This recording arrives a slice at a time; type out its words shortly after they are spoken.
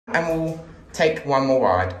and we'll take one more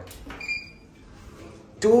ride.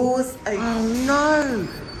 Doors open. Oh no!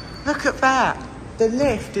 Look at that! The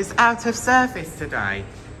lift is out of service today.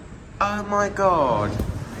 Oh my god.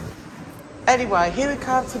 Anyway, here we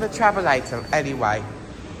come to the travelator. Anyway,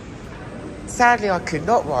 sadly I could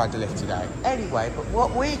not ride the lift today. Anyway, but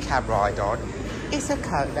what we can ride on is a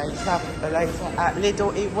KONE travelator at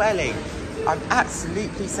Lidi Wiling. I'm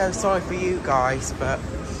absolutely so sorry for you guys, but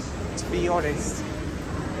to be honest,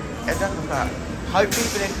 enough of that. Hopefully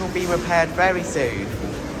the lift will be repaired very soon.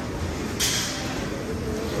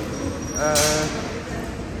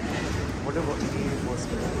 Wonder what the year was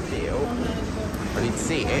for the deal. I need to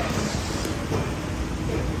see it.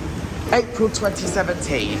 April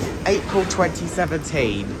 2017. April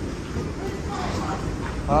 2017.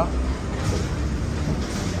 Huh?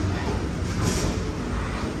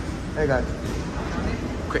 There you go.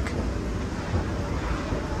 Quick.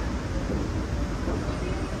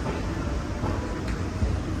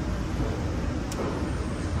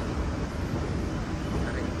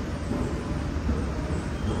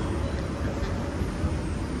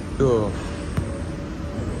 Oh.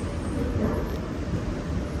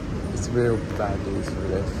 It's real bad news for the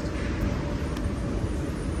lift.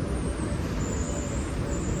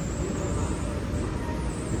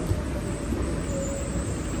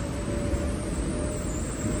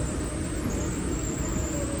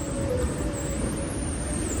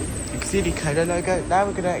 You can see the KONE logo. Now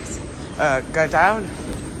we're gonna go down.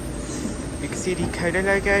 You can see the KONE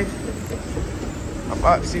logo. I'm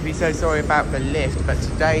absolutely so sorry about the lift, but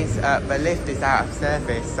today's the lift is out of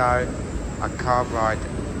service, so I can't ride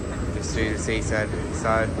this through the season.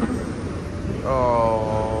 So,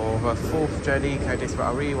 the 4th journey ecodisc that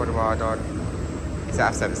I really want to ride on is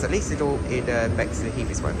out of service. At least it all in Bexley Heath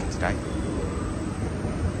is working today.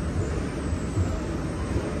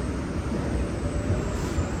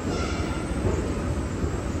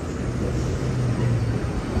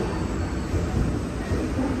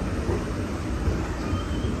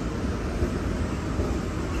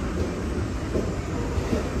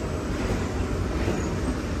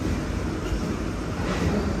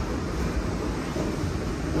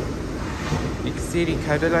 You can see the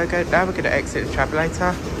KONE logo. Now we're going to exit the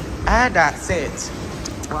travelator, and that's it.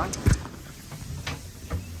 One.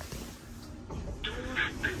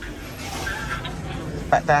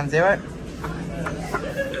 Back down 0.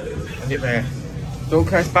 And it there. Door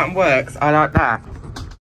close button works. I like that.